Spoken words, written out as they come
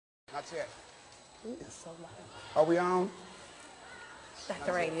Not yet. It is so loud. Are we on?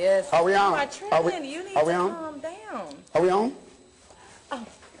 Dr. Radius. Are we on? You need to calm down. Are we on? Oh.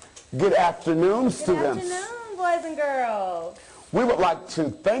 Good afternoon, Good students. Good afternoon, boys and girls. We would like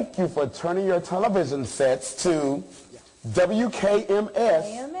to thank you for turning your television sets to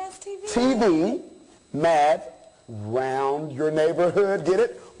WKMS TV, Mad, round your neighborhood. Get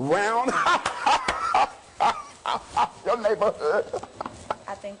it? Round your neighborhood.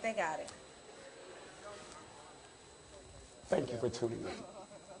 I think they got it. Thank you for tuning in.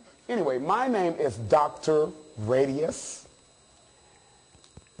 Anyway, my name is Dr. Radius,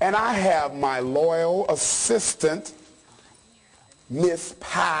 and I have my loyal assistant, Miss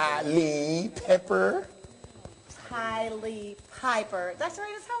Piley Pepper. Piley Piper. Dr.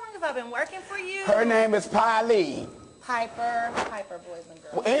 Radius, how long have I been working for you? Her name is Piley. Piper, boys and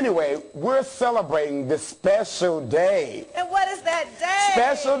girls. Well, anyway, we're celebrating this special day. And what is that day?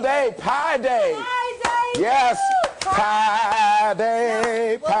 Special day, Pie Day. Pie Day. Yes, Woo! Pie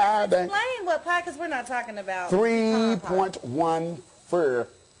Day, Now, Pie Day. Explain what pie, because we're not talking about 3.1 for.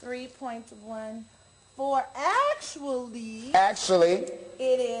 3.1 actually. Actually.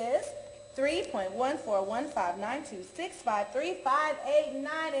 It is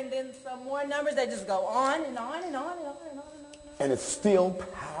 3.141592653589, and then some more numbers that just go on and on and on and on and on and on. And it's still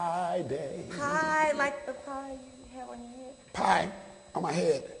Pie Day. Pie, like the pie you have on your head. Pie on my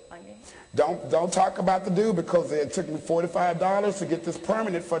head. On your head. Don't talk about the dude, because it took me $45 to get this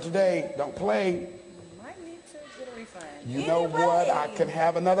permanent for today. Don't play. You might need to get a refund. You know what? I can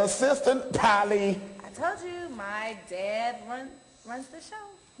have another assistant, Piley. I told you, my dad runs the show.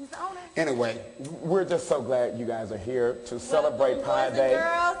 He's the owner. Anyway, we're just so glad you guys are here to celebrate Pie boys Day. And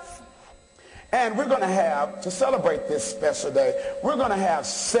girls. And we're going to have, to celebrate this special day, we're going to have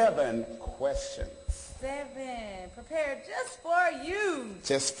 7 questions. 7 prepared just for you.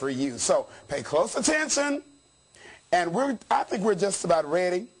 Just for you. So pay close attention. And I think we're just about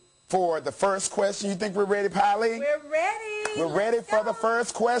ready for the first question. You think we're ready, Piley? We're ready. We're ready for the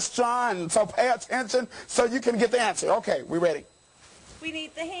first question. So pay attention so you can get the answer. Okay, we're ready. We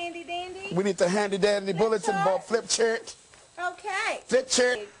need the handy dandy. We need the handy dandy bulletin board, flip chart. Okay. Flip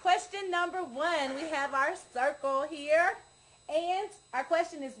chart. Question number 1. We have our circle here. And our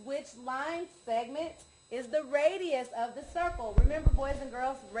question is, which line segment is the radius of the circle? Remember, boys and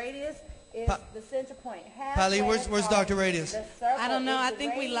girls, radius is the center point. Piley, where's Dr. Radius? I don't know. I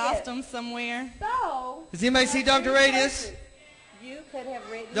think we lost him somewhere. So, does anybody see Dr. Radius? You could have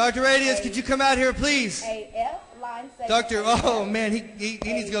written Dr. Radius, could you come out here, please? A F line segment. Doctor, oh man, he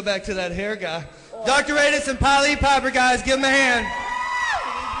needs to go back to that hair guy. Dr. Radius and Piley Piper, guys, give him a hand.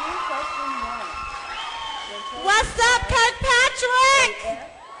 What's up, Kirkpatrick?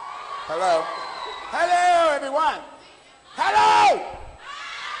 Hello. Hello, everyone. Hello.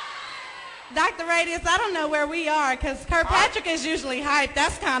 Dr. Radius, I don't know where we are, because Kirkpatrick is usually hyped.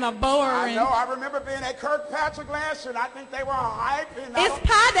 That's kind of boring. I know. I remember being at Kirkpatrick last year, and I think they were hyping. It's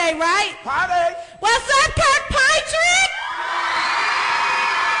Pie Day, right? Pie Day. What's up, Kirkpatrick?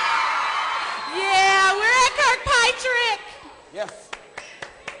 Yeah, we're at Kirkpatrick. Yes.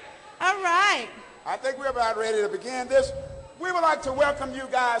 All right. I think we're about ready to begin this. We would like to welcome you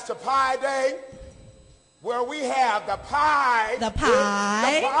guys to Pie Day, where we have the pie. The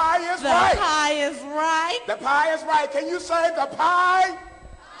pie. The pie is right. The pie is right. The pie is right. Can you say the pie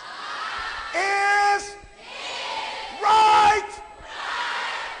is right?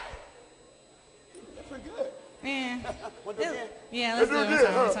 That's pretty good. Yeah. Want to do it again? Yeah, let's do it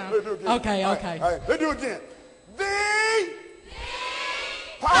again. Okay, okay. All right, let's do it again. The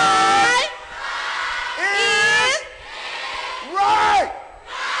pie is right.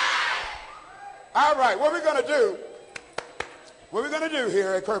 All right, what we're going to do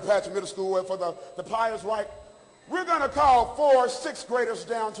here at Kirkpatrick Middle School for the pie is right, we're going to call 4 6th graders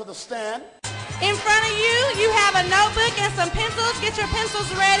down to the stand. In front of you, you have a notebook and some pencils. Get your pencils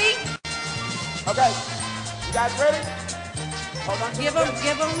ready. Okay, you guys ready? Hold on. Give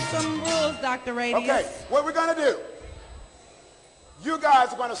them some rules, Dr. Radius. Okay, what we're going to do, you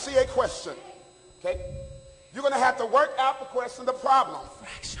guys are going to see a question, okay? You're going to have to work out the question, the problem.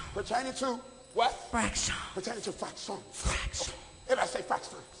 Fraction. Pertaining to what? Fraction. Pertaining to fractions. Fraction. Okay. If I say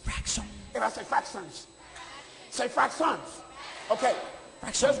fractions. Fraction. If I say fractions. Say fractions. Okay.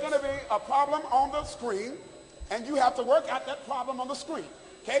 Fraction. There's going to be a problem on the screen, and you have to work out that problem on the screen,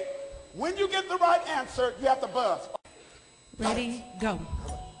 okay? When you get the right answer, you have to buzz. Ready, go.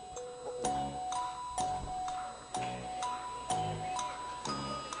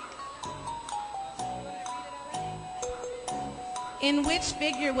 In which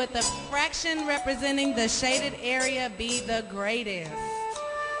figure would the fraction representing the shaded area be the greatest?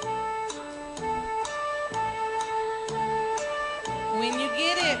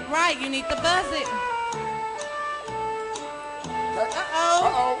 get it right, you need to buzz it. Okay.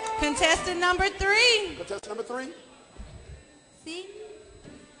 Uh-oh. Contestant number 3. Contestant number 3. C?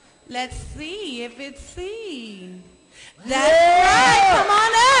 Let's see if it's C. That's right. Come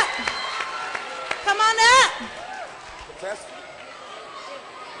on up. Come on up. Contestant.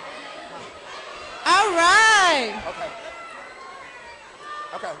 All right. Okay.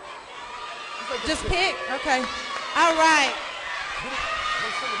 Okay. Just pick. Okay. All right.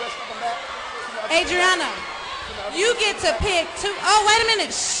 Adriana, you get to pick 2. Oh, wait a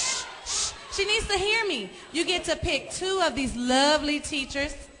minute. Shh. Shh. She needs to hear me. You get to pick 2 of these lovely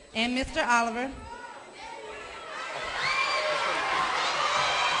teachers and Mr. Oliver.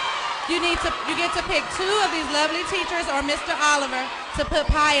 You get to pick 2 of these lovely teachers or Mr. Oliver to put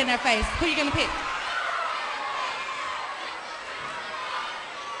pie in their face. Who are you going to pick?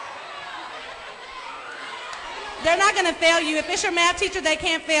 They're not going to fail you. If it's your math teacher, they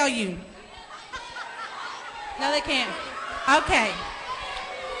can't fail you. No, they can't. Okay.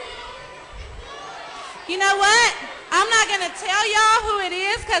 You know what? I'm not going to tell y'all who it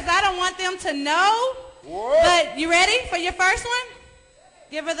is because I don't want them to know. What? But you ready for your first one?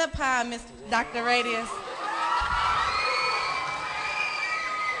 Give her the pie, Miss Dr. Radius.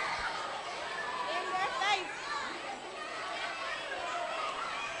 In their face.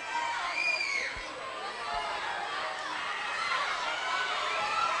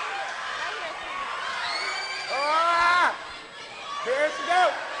 Ah! Here she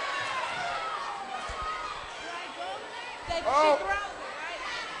goes. She Oh. throws it, right?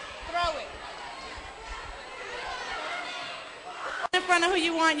 Throw it. In front of who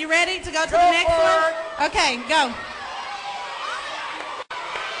you want. You ready to go to the next one? Okay, go.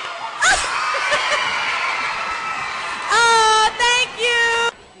 Oh, thank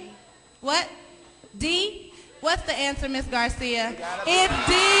you. What? D? What's the answer, Miss Garcia? It's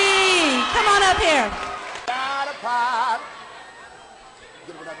D. Come on up here. Got a pie.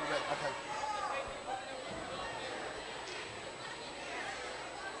 Give me that one ready. Okay.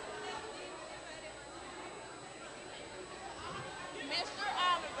 Mr.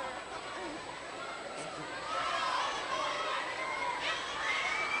 Oliver.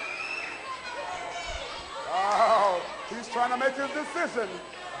 Oh, he's trying to make his decision.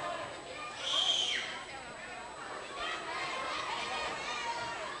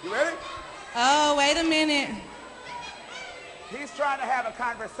 You ready? Oh, wait a minute. He's trying to have a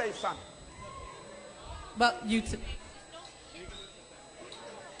conversation. But you two.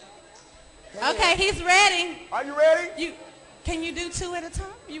 Okay, he's ready. Are you ready? Can you do 2 at a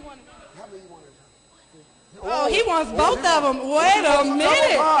time? You want? How many you want to Oh, he wants both of them. Wait a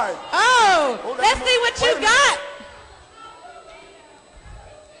minute. Oh, let's see what you got.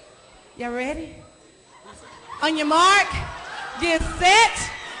 Y'all ready? On your mark, get set,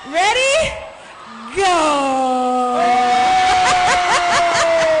 ready, go.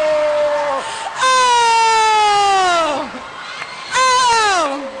 Oh!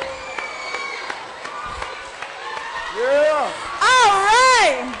 Oh! Yeah. All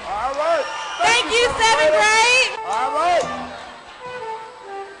right. All right. Thank you, 7th grade. All right.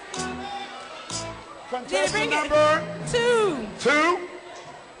 Did it bring Contestant it? number 2. 2.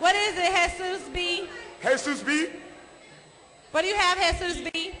 What is it, Jesus B? Jesus B. What do you have, Jesus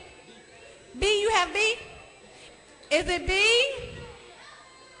B? B, you have B? Is it B?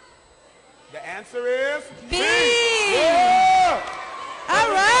 The answer is B. Yeah.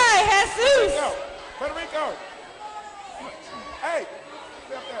 All right, Jesus. Puerto Rico. Hey,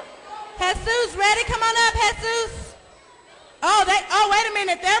 stay up there. Jesus, ready? Come on up, Jesus. Oh, wait a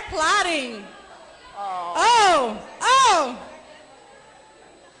minute. They're plotting. Oh.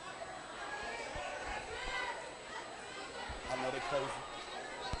 I know they're crazy.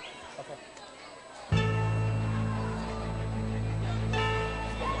 Okay.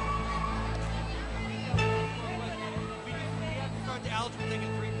 Start the algebra thing in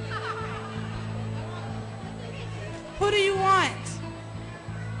 3 minutes. Who do you want?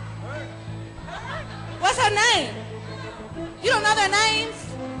 What's her name? You don't know their names?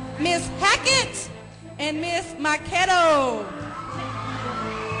 Miss Hackett and Miss Maquetto.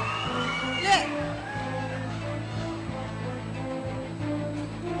 Look.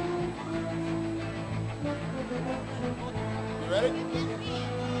 You ready?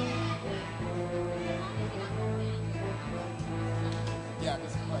 Yeah,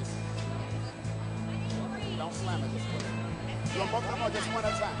 this place. Don't slam it this way. You want both of them or just one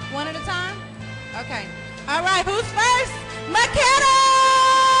at a time? One at a time? Okay. All right, who's first? Maquetto!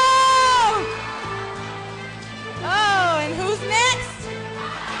 Oh, and who's next?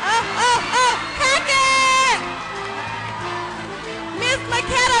 Oh, Hackett! Miss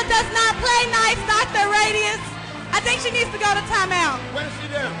radius. I think she needs to go to timeout. What did she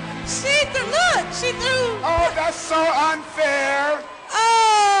do? Look, she threw. Oh, that's so unfair.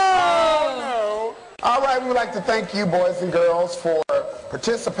 Oh. No. All right, we would like to thank you, boys and girls, for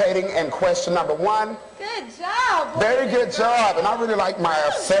participating in question number 1. Good job. Very good job, and I really like my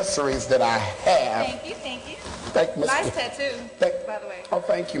accessories that I have. Thank you, thank you. Thank Miss Nice tattoo, by the way. Oh,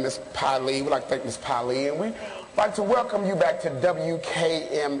 thank you, Miss Piley. We'd like to thank Miss Piley, and we'd like to welcome you back to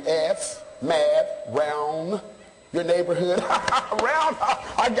WKMS, Mad Round your neighborhood. Round,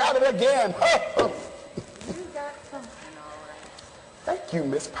 I got it again. You got something, all right. Thank you,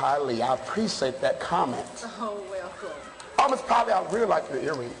 Miss Piley. I appreciate that comment. Oh, welcome. Oh, Miss Piley, I really like your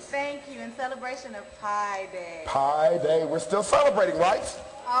earrings. Thank you. In celebration of Pi Day. Pi Day. We're still celebrating, right?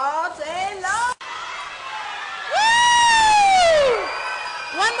 All day long. Woo!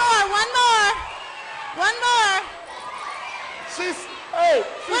 One more. Hey.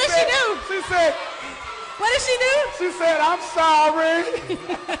 What did she do? She said, What did she do? she said, I'm sorry.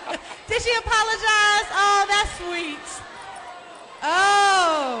 Did she apologize? Oh, that's sweet.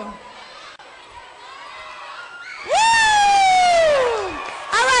 Oh. Woo!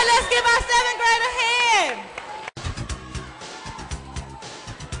 All right, let's give our 7th grade a hand.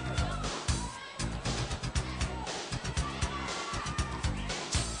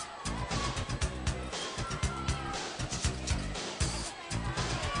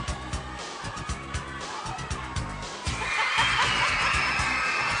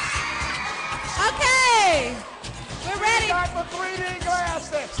 Okay, we're ready. Got the 3D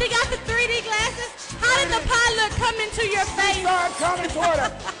glasses. She got the 3D glasses. How did the pilot come into your face? Start coming toward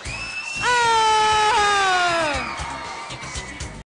her.